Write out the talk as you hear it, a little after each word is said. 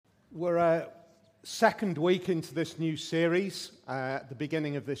We're a second week into this new series at the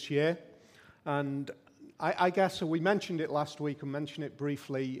beginning of this year. And I guess we mentioned it last week and mentioned it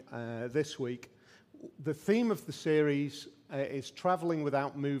briefly this week. The theme of the series is traveling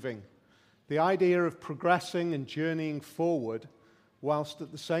without moving. The idea of progressing and journeying forward whilst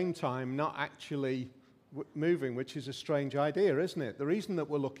at the same time not actually moving, which is a strange idea, isn't it? The reason that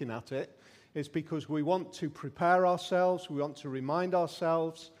we're looking at it is because we want to prepare ourselves, we want to remind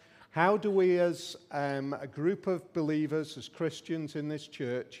ourselves, how do we as a group of believers, as Christians in this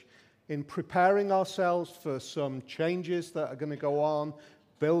church, in preparing ourselves for some changes that are going to go on,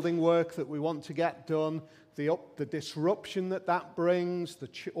 building work that we want to get done, the disruption that brings,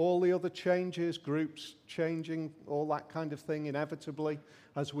 all the other changes, groups changing, all that kind of thing inevitably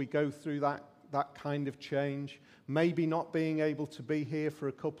as we go through that kind of change, maybe not being able to be here for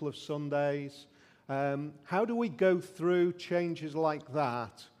a couple of Sundays. How do we go through changes like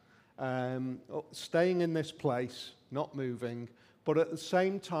that, staying in this place, not moving, but at the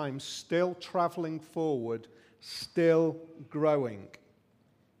same time still traveling forward, still growing?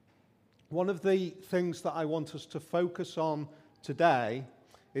 One of the things that I want us to focus on today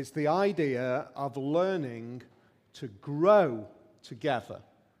is the idea of learning to grow together.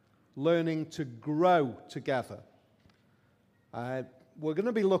 Learning to grow together. We're going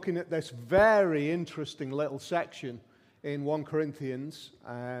to be looking at this very interesting little section in 1 Corinthians.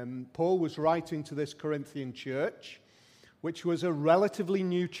 Paul was writing to this Corinthian church, which was a relatively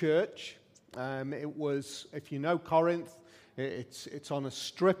new church. It was, if you know Corinth, it's on a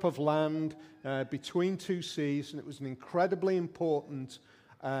strip of land between two seas, and it was an incredibly important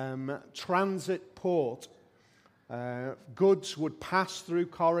transit port. Goods would pass through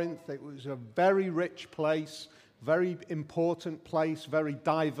Corinth. It was a very rich place, very important place, very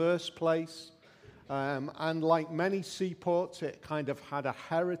diverse place. And like many seaports, it kind of had a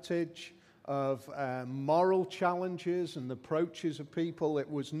heritage of moral challenges and approaches of people. It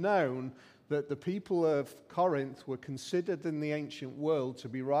was known that the people of Corinth were considered in the ancient world to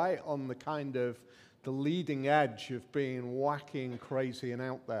be right on the kind of the leading edge of being wacky and crazy and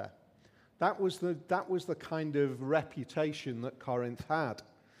out there. That was the kind of reputation that Corinth had.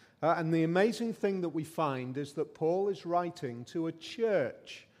 And the amazing thing that we find is that Paul is writing to a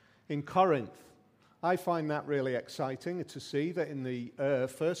church in Corinth. I find that really exciting to see that in the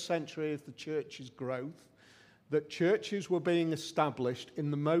first century of the church's growth, that churches were being established in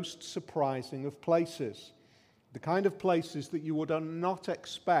the most surprising of places. The kind of places that you would not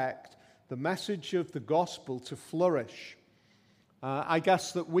expect the message of the gospel to flourish. I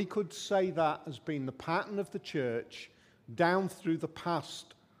guess that we could say that has been the pattern of the church down through the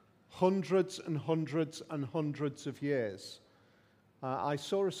past hundreds and hundreds and hundreds of years. I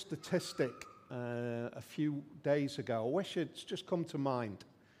saw a statistic a few days ago. I wish it's just come to mind.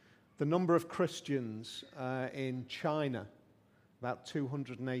 The number of Christians in China, about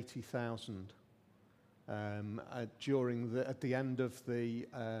 280,000 at the end of the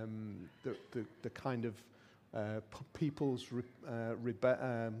kind of people's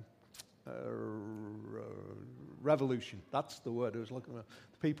revolution. That's the word I was looking for.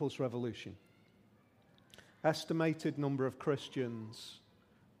 The People's Revolution. Estimated number of Christians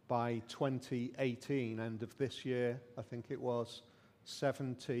by 2018, end of this year, I think it was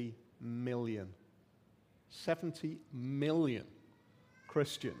 70 million. 70 million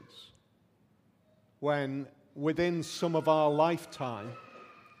Christians. When within some of our lifetime,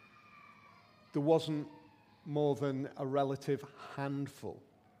 there wasn't more than a relative handful,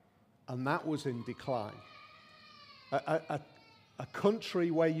 and that was in decline. A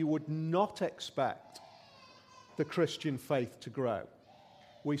country where you would not expect the Christian faith to grow.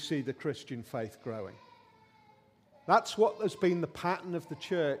 We see the Christian faith growing. That's what has been the pattern of the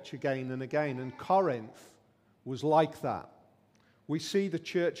church again and again, and Corinth was like that. We see the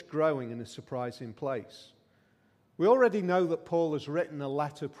church growing in a surprising place. We already know that Paul has written a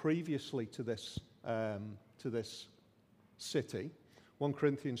letter previously to this city. 1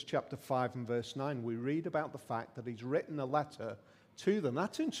 Corinthians chapter 5 and verse 9, we read about the fact that he's written a letter to them.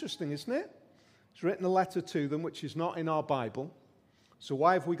 That's interesting, isn't it? He's written a letter to them, which is not in our Bible. So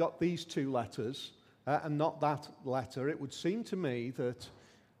why have we got these two letters and not that letter? It would seem to me that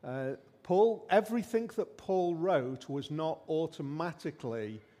everything that Paul wrote was not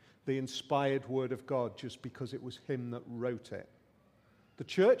automatically the inspired word of God just because it was him that wrote it. The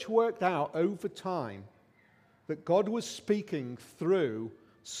church worked out over time that God was speaking through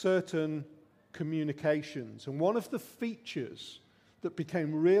certain communications. And one of the features that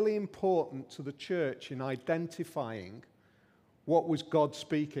became really important to the church in identifying what was God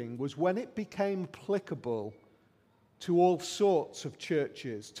speaking was when it became applicable to all sorts of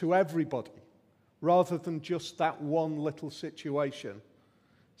churches, to everybody, rather than just that one little situation.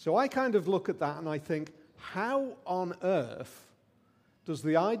 So I kind of look at that and I think, how on earth does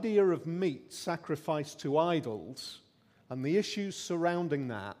the idea of meat sacrificed to idols and the issues surrounding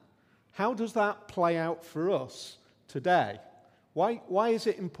that, how does that play out for us today? Why is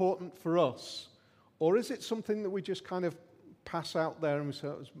it important for us? Or is it something that we just kind of pass out there and we say,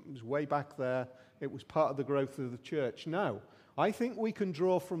 it was way back there, it was part of the growth of the church? No. I think we can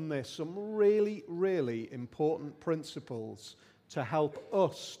draw from this some really, really important principles to help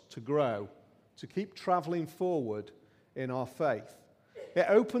us to grow, to keep traveling forward in our faith. It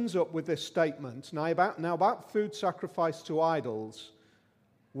opens up with this statement. Now about food sacrificed to idols,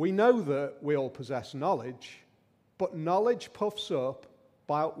 we know that we all possess knowledge, but knowledge puffs up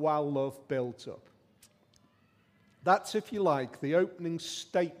while love builds up. That's, if you like, the opening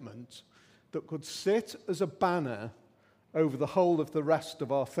statement that could sit as a banner over the whole of the rest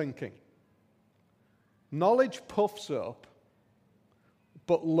of our thinking. Knowledge puffs up,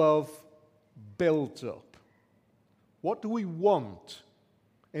 but love builds up. What do we want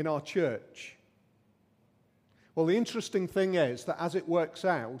in our church? Well, the interesting thing is that as it works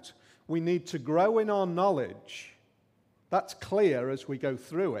out, we need to grow in our knowledge. That's clear as we go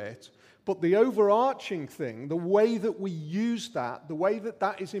through it. But the overarching thing, the way that we use that, the way that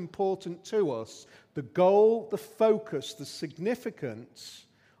that is important to us, the goal, the focus, the significance,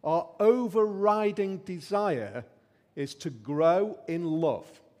 our overriding desire is to grow in love.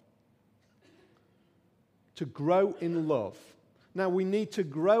 To grow in love. Now, we need to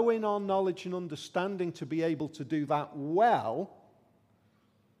grow in our knowledge and understanding to be able to do that well.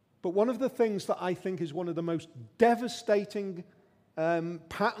 But one of the things that I think is one of the most devastating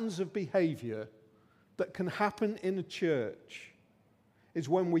patterns of behavior that can happen in a church is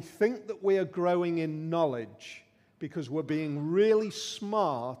when we think that we are growing in knowledge because we're being really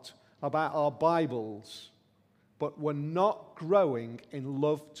smart about our Bibles, but we're not growing in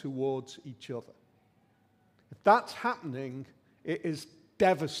love towards each other. If that's happening, it is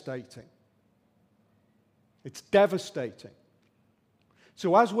devastating. It's devastating.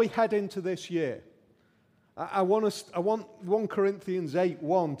 So as we head into this year, I want 1 Corinthians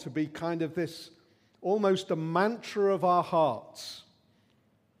 8:1 to be kind of this, almost a mantra of our hearts.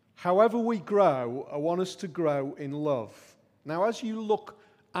 However we grow, I want us to grow in love. Now, as you look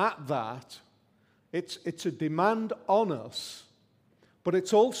at that, it's a demand on us, but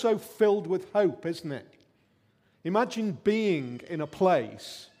it's also filled with hope, isn't it? Imagine being in a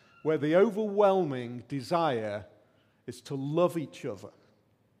place where the overwhelming desire is to love each other.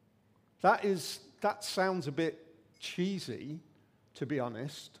 That sounds a bit cheesy, to be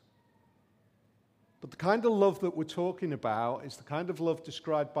honest. But the kind of love that we're talking about is the kind of love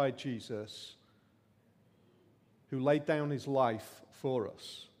described by Jesus, who laid down his life for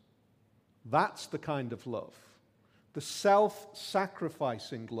us. That's the kind of love. The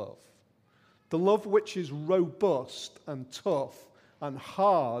self-sacrificing love. The love which is robust and tough and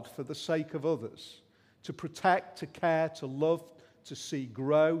hard for the sake of others. To protect, to care, to love, to see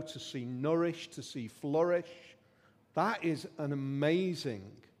grow, to see nourish, to see flourish. That is an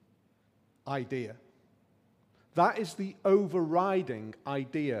amazing idea. That is the overriding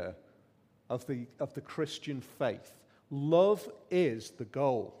idea of the Christian faith. Love is the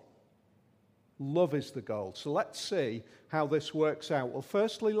goal. Love is the goal. So let's see how this works out. Well,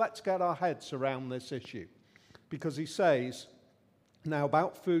 firstly, let's get our heads around this issue. Because he says, now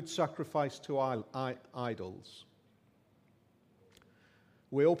about food sacrificed to idols.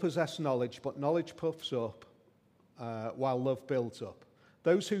 We all possess knowledge, but knowledge puffs up while love builds up.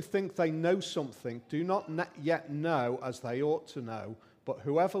 Those who think they know something do not yet know as they ought to know, but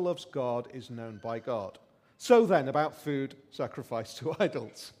whoever loves God is known by God. So then, about food sacrificed to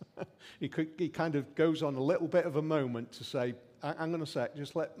idols. He kind of goes on a little bit of a moment to say, hang on a sec,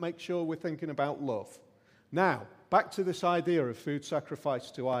 just make sure we're thinking about love. Now, back to this idea of food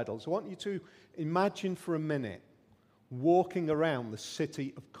sacrificed to idols. I want you to imagine for a minute walking around the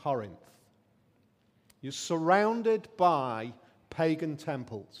city of Corinth. You're surrounded by pagan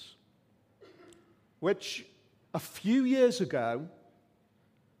temples, which a few years ago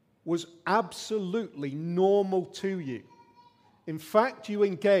was absolutely normal to you. In fact, you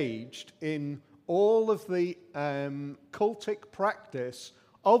engaged in all of the cultic practice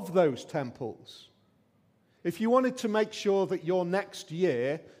of those temples. If you wanted to make sure that your next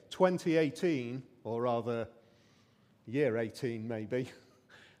year, 2018, or rather year 18 maybe,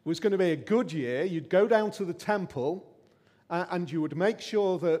 was going to be a good year, you'd go down to the temple and you would make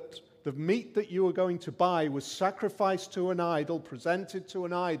sure that the meat that you were going to buy was sacrificed to an idol, presented to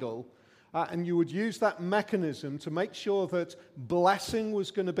an idol, And you would use that mechanism to make sure that blessing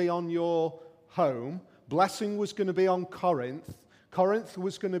was going to be on your home, blessing was going to be on Corinth. Corinth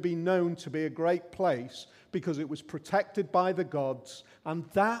was going to be known to be a great place because it was protected by the gods, and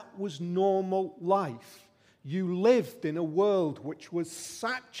that was normal life. You lived in a world which was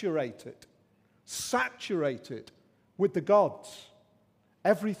saturated with the gods.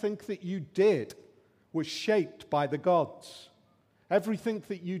 Everything that you did was shaped by the gods. Everything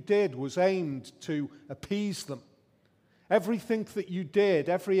that you did was aimed to appease them. Everything that you did,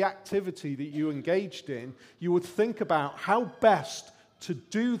 every activity that you engaged in, you would think about how best to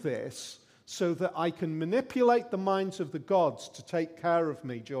do this so that I can manipulate the minds of the gods to take care of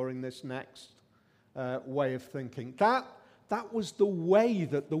me during this next way of thinking. That was the way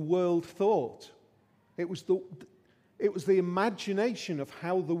that the world thought. It was the imagination of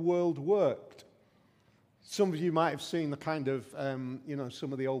how the world worked. Some of you might have seen the kind of,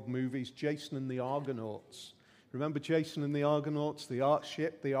 some of the old movies, Jason and the Argonauts. Remember Jason and the Argonauts, the art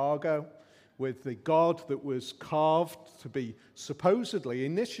ship, the Argo, with the god that was carved to be supposedly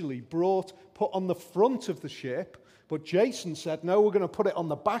initially put on the front of the ship, but Jason said, no, we're going to put it on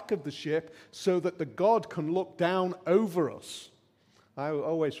the back of the ship so that the god can look down over us. I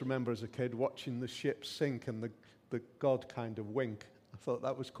always remember as a kid watching the ship sink and the god kind of wink. I thought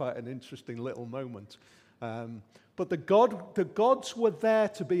that was quite an interesting little moment. But the gods were there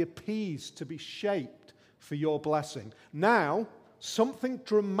to be appeased, to be shaped for your blessing. Now, something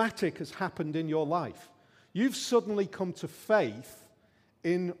dramatic has happened in your life. You've suddenly come to faith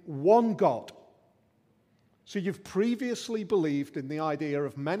in one God. So you've previously believed in the idea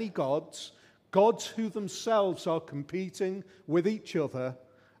of many gods, gods who themselves are competing with each other,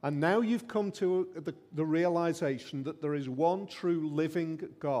 and now you've come to the realization that there is one true living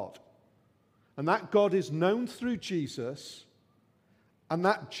God. And that God is known through Jesus, and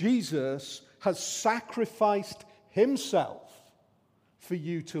that Jesus has sacrificed himself for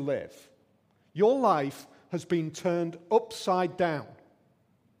you to live. Your life has been turned upside down.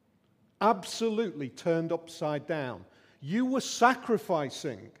 Absolutely turned upside down. You were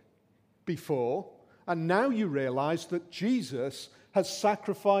sacrificing before, and now you realize that Jesus has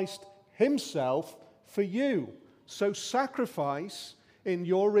sacrificed himself for you. So sacrifice in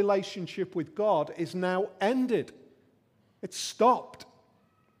your relationship with God is now ended. It's stopped.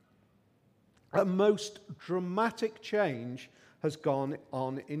 A most dramatic change has gone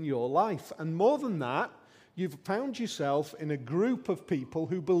on in your life. And more than that, you've found yourself in a group of people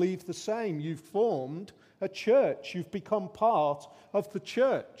who believe the same. You've formed a church. You've become part of the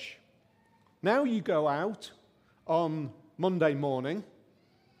church. Now you go out on Monday morning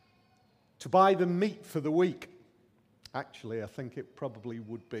to buy the meat for the week. Actually, I think it probably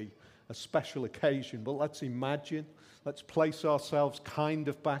would be a special occasion, but let's imagine, let's place ourselves kind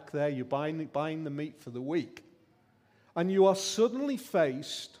of back there. You're buying the meat for the week, and you are suddenly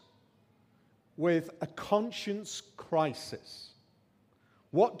faced with a conscience crisis.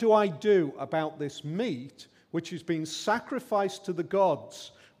 What do I do about this meat which has been sacrificed to the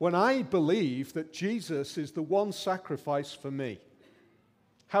gods when I believe that Jesus is the one sacrifice for me?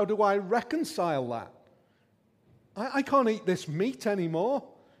 How do I reconcile that? I can't eat this meat anymore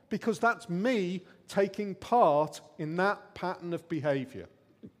because that's me taking part in that pattern of behavior.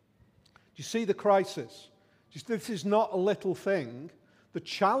 Do you see the crisis? This is not a little thing. The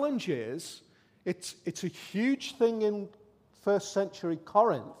challenge is, it's a huge thing in first century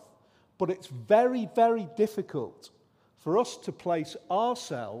Corinth, but it's very, very difficult for us to place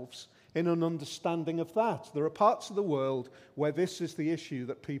ourselves in an understanding of that. There are parts of the world where this is the issue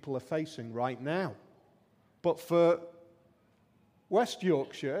that people are facing right now. But for West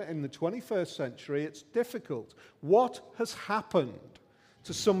Yorkshire in the 21st century, it's difficult. What has happened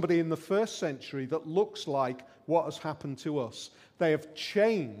to somebody in the first century that looks like what has happened to us? They have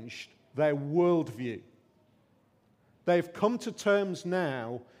changed their worldview. They've come to terms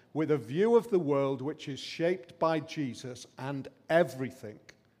now with a view of the world which is shaped by Jesus, and everything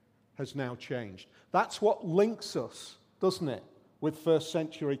has now changed. That's what links us, doesn't it, with first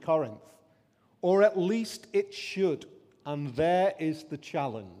century Corinth? Or at least it should. And there is the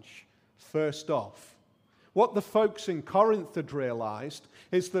challenge. First off, what the folks in Corinth had realized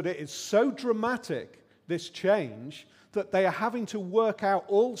is that it is so dramatic, this change, that they are having to work out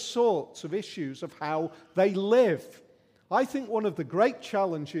all sorts of issues of how they live. I think one of the great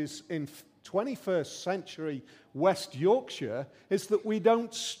challenges in 21st century West Yorkshire is that we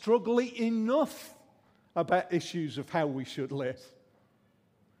don't struggle enough about issues of how we should live.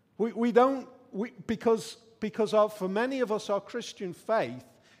 Because for many of us, our Christian faith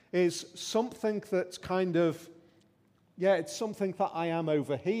is something that's kind of, it's something that I am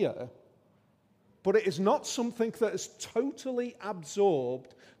over here, but it is not something that has totally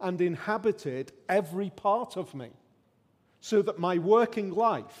absorbed and inhabited every part of me. So that my working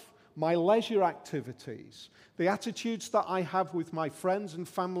life, my leisure activities, the attitudes that I have with my friends and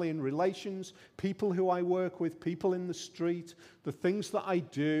family and relations, people who I work with, people in the street, the things that I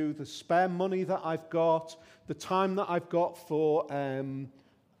do, the spare money that I've got, the time that I've got for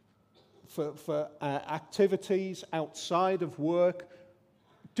activities outside of work,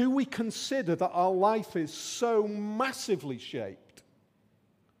 do we consider that our life is so massively shaped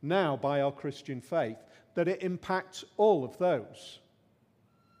now by our Christian faith that it impacts all of those?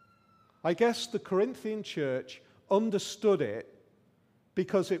 I guess the Corinthian church understood it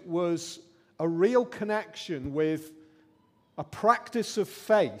because it was a real connection with a practice of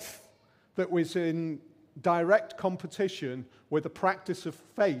faith that was in direct competition with a practice of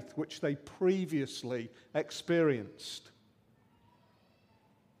faith which they previously experienced.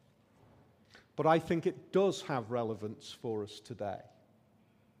 But I think it does have relevance for us today.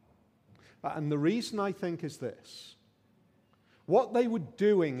 And the reason I think is this. What they were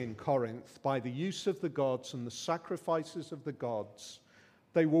doing in Corinth by the use of the gods and the sacrifices of the gods,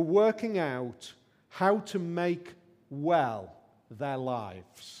 they were working out how to make well their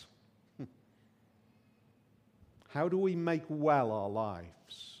lives. How do we make well our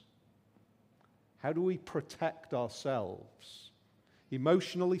lives? How do we protect ourselves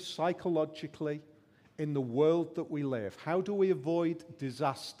emotionally, psychologically, in the world that we live? How do we avoid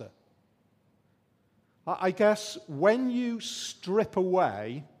disaster? I guess when you strip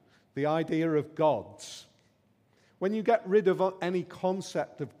away the idea of gods, when you get rid of any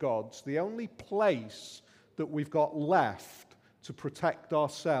concept of gods, the only place that we've got left to protect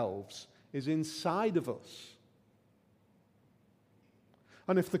ourselves is inside of us.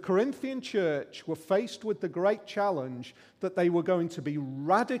 And if the Corinthian church were faced with the great challenge that they were going to be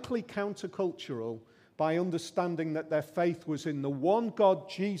radically countercultural by understanding that their faith was in the one God,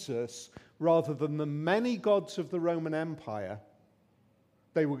 Jesus, rather than the many gods of the Roman Empire,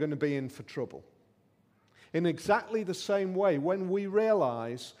 they were going to be in for trouble. In exactly the same way, when we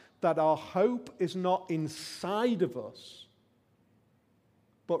realize that our hope is not inside of us,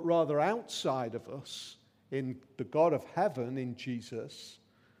 but rather outside of us, in the God of heaven, in Jesus,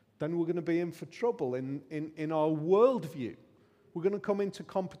 then we're going to be in for trouble in our worldview. We're going to come into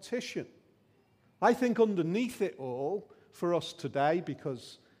competition. I think underneath it all, for us today,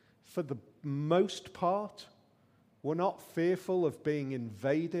 because for the most part, we're not fearful of being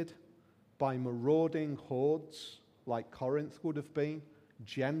invaded by marauding hordes like Corinth would have been,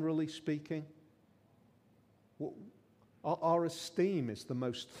 generally speaking. Our esteem is the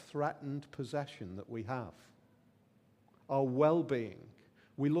most threatened possession that we have. Our well-being.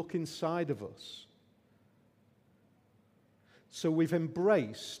 We look inside of us. So we've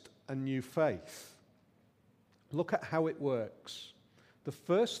embraced a new faith. Look at how it works. The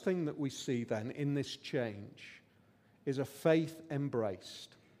first thing that we see then in this change is a faith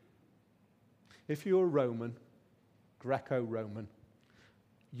embraced. If you're Roman, Greco-Roman,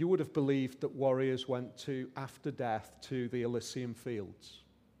 you would have believed that warriors went to, after death, to the Elysium fields.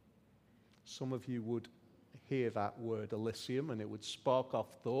 Some of you would hear that word Elysium and it would spark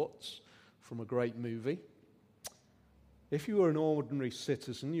off thoughts from a great movie. If you were an ordinary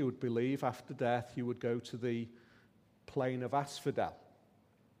citizen, you would believe after death you would go to the plain of Asphodel.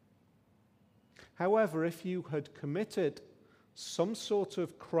 However, if you had committed some sort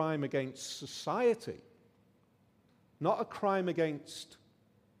of crime against society, not a crime against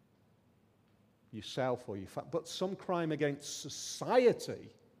yourself or your family, but some crime against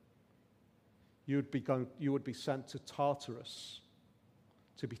society, you would be sent to Tartarus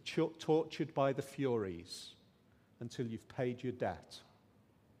to be tortured by the Furies until you've paid your debt,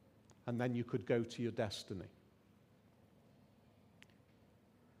 and then you could go to your destiny.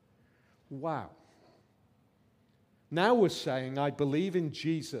 Wow. Now we're saying, I believe in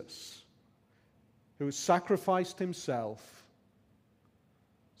Jesus, who has sacrificed himself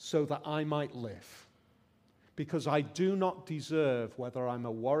so that I might live. Because I do not deserve, whether I'm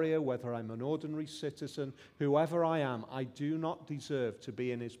a warrior, whether I'm an ordinary citizen, whoever I am, I do not deserve to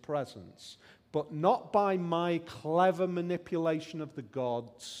be in his presence. But not by my clever manipulation of the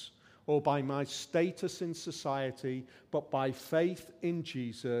gods or by my status in society, but by faith in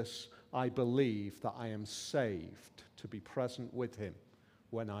Jesus, I believe that I am saved to be present with him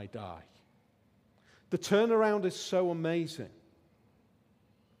when I die. The turnaround is so amazing.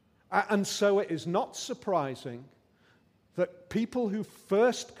 And so it is not surprising that people who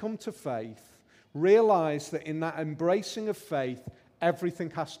first come to faith realize that in that embracing of faith,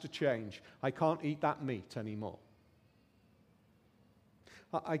 everything has to change. I can't eat that meat anymore.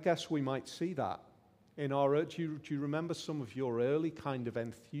 I guess we might see that do you remember some of your early kind of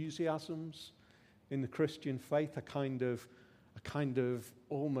enthusiasms in the Christian faith? A kind of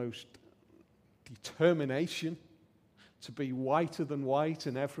almost determination to be whiter than white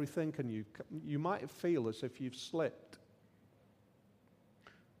in everything, and you might feel as if you've slipped.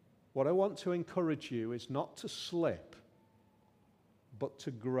 What I want to encourage you is not to slip, but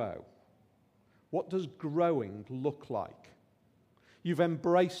to grow. What does growing look like? You've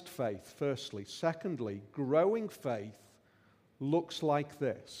embraced faith, firstly. Secondly, growing faith looks like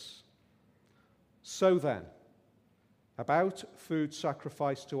this. So then, about food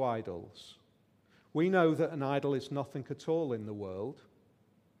sacrificed to idols, we know that an idol is nothing at all in the world,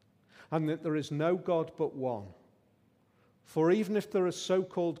 and that there is no God but one. For even if there are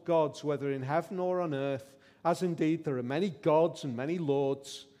so-called gods, whether in heaven or on earth, as indeed there are many gods and many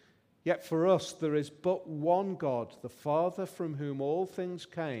lords, yet for us there is but one God, the Father, from whom all things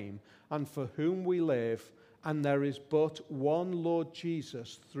came and for whom we live, and there is but one Lord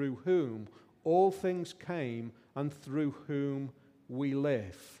Jesus, through whom all things came and through whom we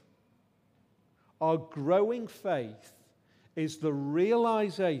live. Our growing faith is the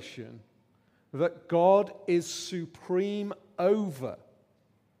realization that God is supreme over.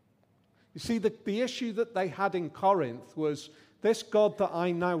 You see, the issue that they had in Corinth was this God that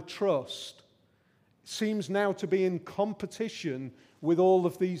I now trust seems now to be in competition with all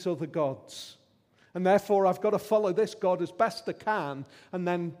of these other gods. And therefore, I've got to follow this God as best I can. And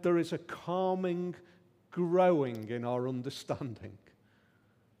then there is a calming, growing in our understanding.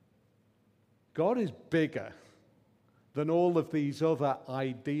 God is bigger than all of these other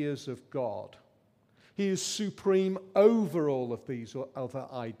ideas of God. He is supreme over all of these other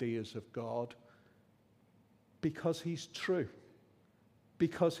ideas of God because he's true,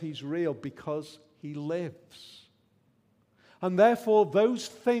 because he's real, because he lives. And therefore, those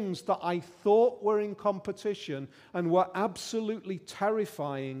things that I thought were in competition and were absolutely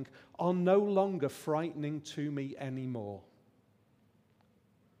terrifying are no longer frightening to me anymore.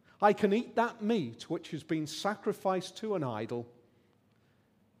 I can eat that meat which has been sacrificed to an idol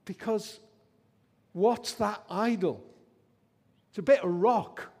because what's that idol? It's a bit of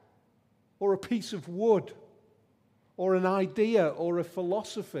rock or a piece of wood or an idea or a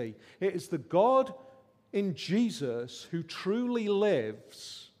philosophy. It is the God in Jesus who truly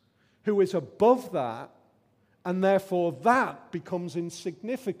lives, who is above that, and therefore that becomes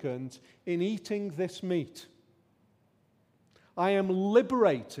insignificant in eating this meat. I am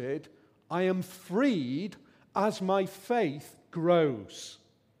liberated, I am freed as my faith grows.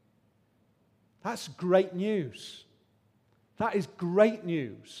 That's great news. That is great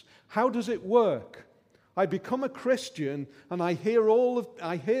news. How does it work? I become a Christian and I hear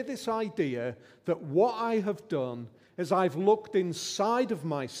this idea that what I have done is I've looked inside of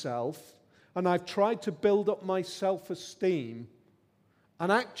myself and I've tried to build up my self-esteem.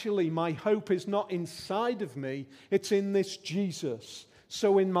 And actually, my hope is not inside of me, it's in this Jesus.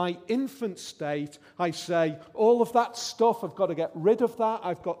 So in my infant state, I say, all of that stuff, I've got to get rid of that.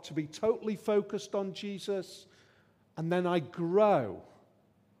 I've got to be totally focused on Jesus. And then I grow.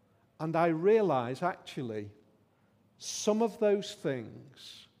 And I realize, actually, some of those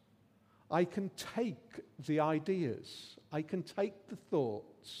things, I can take the ideas, I can take the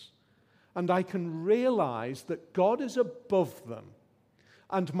thoughts, and I can realize that God is above them.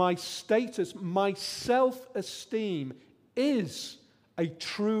 And my status, my self-esteem is a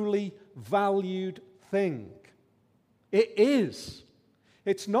truly valued thing. It is.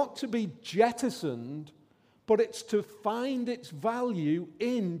 It's not to be jettisoned, but it's to find its value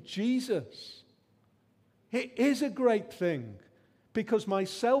in Jesus. It is a great thing because my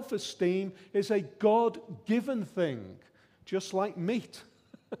self-esteem is a God-given thing, just like meat.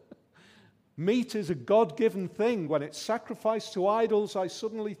 Meat is a God-given thing. When it's sacrificed to idols, I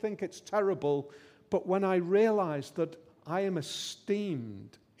suddenly think it's terrible. But when I realize that I am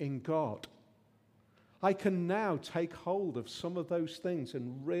esteemed in God, I can now take hold of some of those things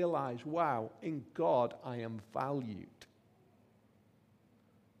and realize, wow, in God I am valued.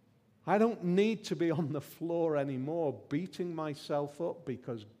 I don't need to be on the floor anymore beating myself up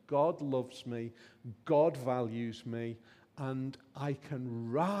because God loves me, God values me, and I can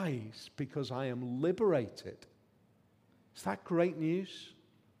rise because I am liberated. Is that great news?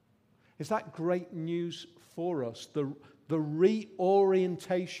 Is that great news for us? The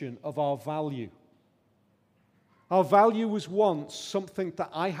reorientation of our value. Our value was once something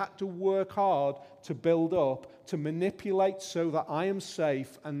that I had to work hard to build up, to manipulate so that I am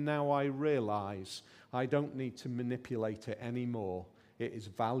safe, and now I realize I don't need to manipulate it anymore. It is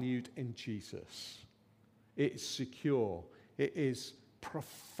valued in Jesus. It is secure. It is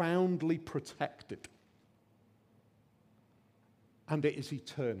profoundly protected. and it is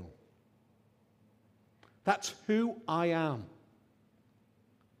eternal. That's who I am.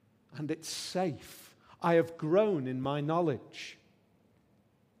 And it's safe. I have grown in my knowledge.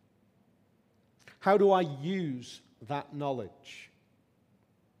 How do I use that knowledge?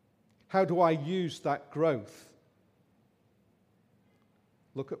 How do I use that growth?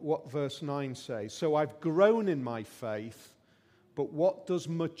 Look at what verse 9 says. So I've grown in my faith, but what does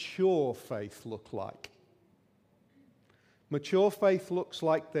mature faith look like? Mature faith looks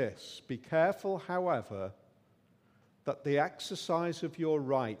like this. Be careful, however, that the exercise of your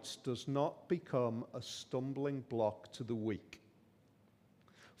rights does not become a stumbling block to the weak.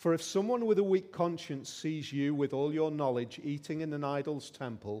 For if someone with a weak conscience sees you with all your knowledge eating in an idol's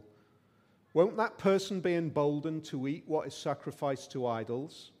temple, won't that person be emboldened to eat what is sacrificed to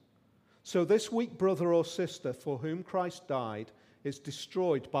idols? So this weak brother or sister for whom Christ died is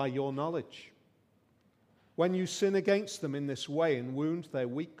destroyed by your knowledge. When you sin against them in this way and wound their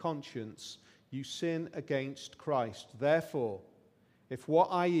weak conscience, you sin against Christ. Therefore, if what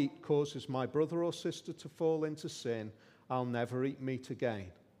I eat causes my brother or sister to fall into sin, I'll never eat meat again,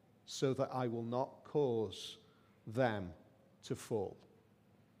 so that I will not cause them to fall.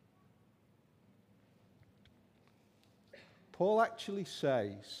 Paul actually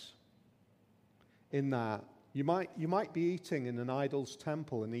says in that you might be eating in an idol's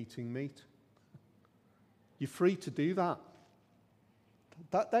temple and eating meat. You're free to do that.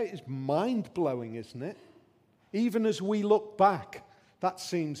 That is mind-blowing, isn't it? Even as we look back, that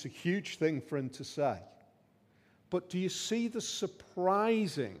seems a huge thing for him to say. But do you see the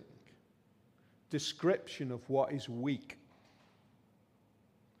surprising description of what is weak?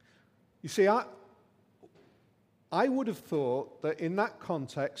 You see, I would have thought that in that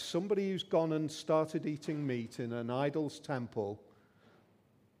context, somebody who's gone and started eating meat in an idol's temple,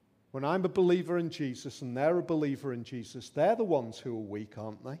 when I'm a believer in Jesus and they're a believer in Jesus, they're the ones who are weak,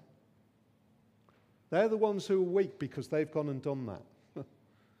 aren't they? They're the ones who are weak because they've gone and done that.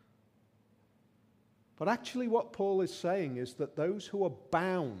 But actually what Paul is saying is that those who are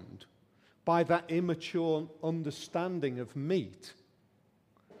bound by that immature understanding of meat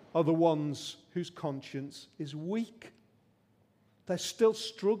are the ones whose conscience is weak. They're still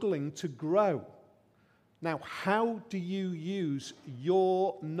struggling to grow. Now, how do you use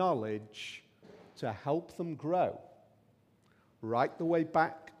your knowledge to help them grow? Right the way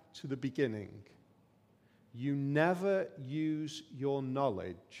back to the beginning. You never use your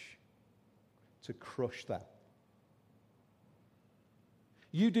knowledge to crush them.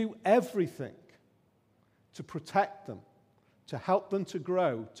 You do everything to protect them, to help them to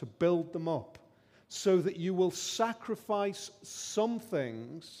grow, to build them up, so that you will sacrifice some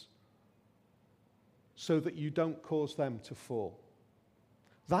things so that you don't cause them to fall.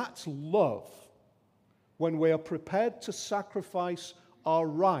 That's love, when we are prepared to sacrifice our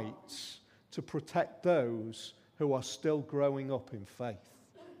rights to protect those who are still growing up in faith.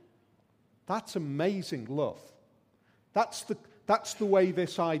 That's amazing love. That's the way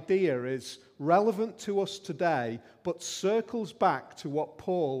this idea is relevant to us today, but circles back to what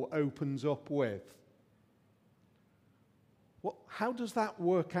Paul opens up with. How does that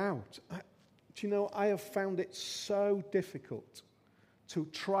work out? Do you know, I have found it so difficult to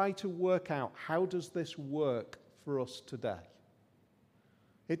try to work out how does this work for us today.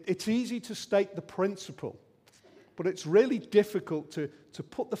 It's easy to state the principle, but it's really difficult to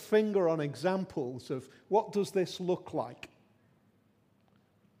put the finger on examples of what does this look like.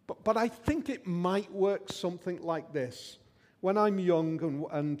 But I think it might work something like this. When I'm young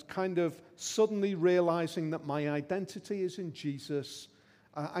and kind of suddenly realizing that my identity is in Jesus,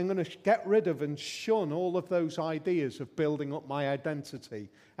 I'm going to get rid of and shun all of those ideas of building up my identity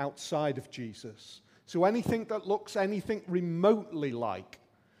outside of Jesus. So anything that looks anything remotely like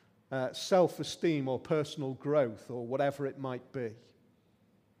self-esteem or personal growth or whatever it might be,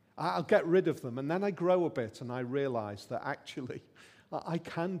 I'll get rid of them. And then I grow a bit and I realize that actually I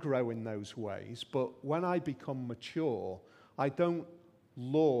can grow in those ways. But when I become mature, I don't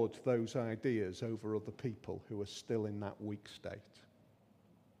lord those ideas over other people who are still in that weak state.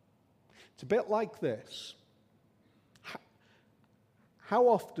 It's a bit like this. How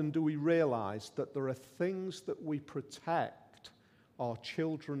often do we realize that there are things that we protect our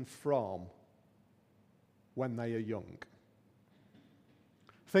children from when they are young?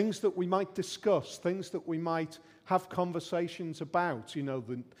 Things that we might discuss, things that we might have conversations about, you know,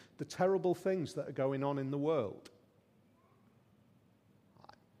 the terrible things that are going on in the world.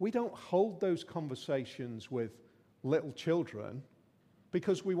 We don't hold those conversations with little children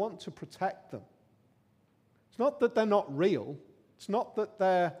because we want to protect them. It's not that they're not real. It's not that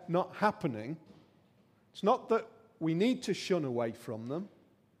they're not happening. It's not that we need to shun away from them,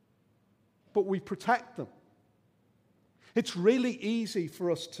 but we protect them. It's really easy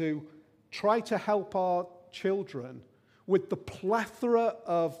for us to try to help our children with the plethora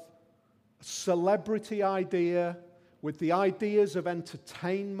of celebrity idea, with the ideas of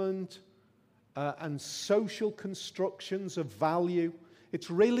entertainment and social constructions of value. It's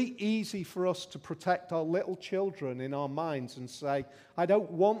really easy for us to protect our little children in our minds and say, I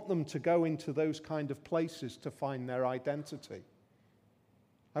don't want them to go into those kind of places to find their identity.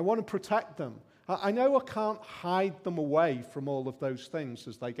 I want to protect them. I know I can't hide them away from all of those things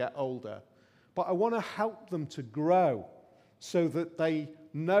as they get older, but I want to help them to grow so that they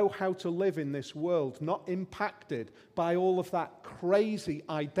know how to live in this world, not impacted by all of that crazy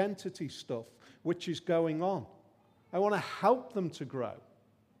identity stuff which is going on. I want to help them to grow.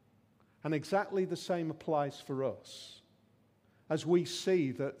 And exactly the same applies for us. As we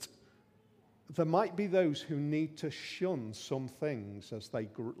see that there might be those who need to shun some things as they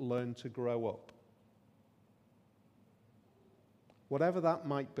learn to grow up. Whatever that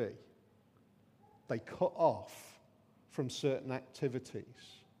might be, they cut off from certain activities.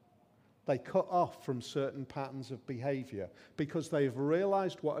 They cut off from certain patterns of behavior because they've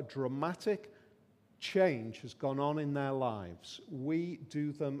realized what a dramatic change has gone on in their lives. We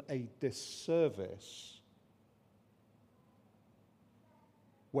do them a disservice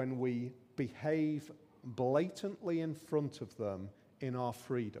when we behave blatantly in front of them in our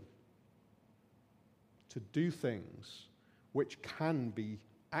freedom to do things which can be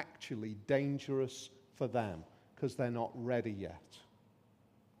actually dangerous for them because they're not ready yet.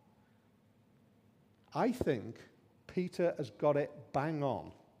 I think Peter has got it bang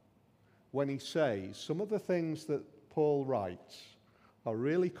on when he says some of the things that Paul writes are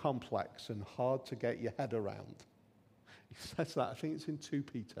really complex and hard to get your head around. He says that, I think it's in 2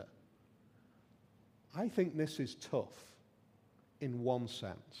 Peter. I think this is tough in one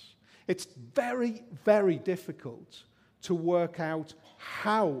sense. It's very, very difficult to work out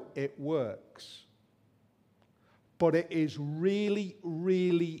how it works. But it is really,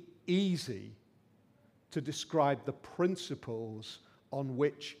 really easy to describe the principles on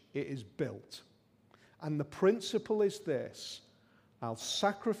which it is built. And the principle is this: I'll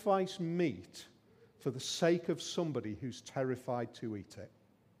sacrifice meat for the sake of somebody who's terrified to eat it.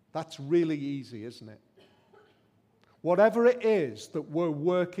 That's really easy, isn't it? Whatever it is that we're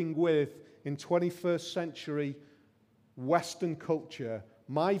working with in 21st century Western culture,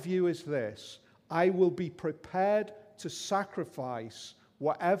 my view is this: I will be prepared to sacrifice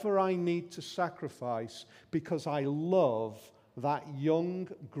whatever I need to sacrifice because I love that young,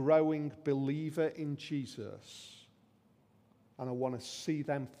 growing believer in Jesus. And I want to see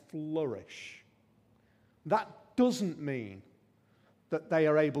them flourish. That doesn't mean that they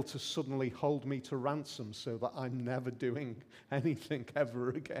are able to suddenly hold me to ransom so that I'm never doing anything ever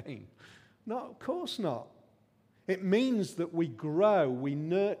again. No, of course not. It means that we grow, we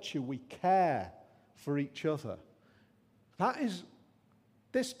nurture, we care for each other. That is,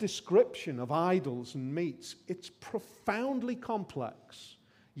 this description of idols and meats, it's profoundly complex,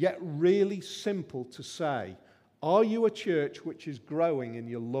 yet really simple to say. Are you a church which is growing in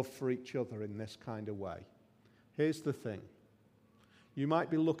your love for each other in this kind of way? Here's the thing. You might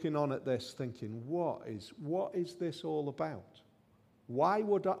be looking on at this thinking, what is this all about? Why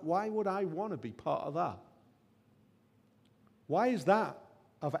would I want to be part of that? Why is that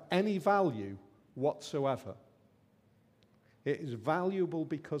of any value whatsoever? It is valuable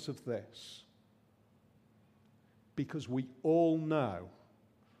because of this. Because we all know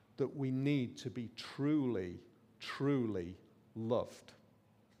that we need to be truly, truly loved.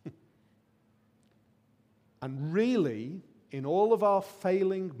 And really, in all of our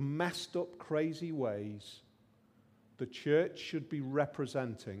failing, messed up, crazy ways, the church should be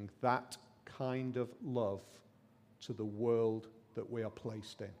representing that kind of love to the world that we are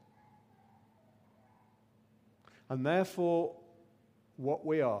placed in. And therefore, what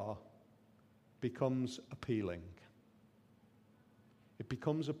we are becomes appealing. It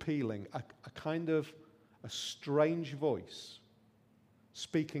becomes appealing, a kind of a strange voice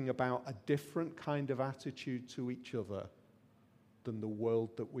speaking about a different kind of attitude to each other than the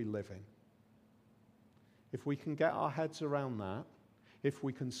world that we live in. If we can get our heads around that, if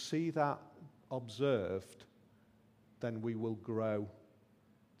we can see that observed, then we will grow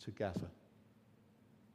together.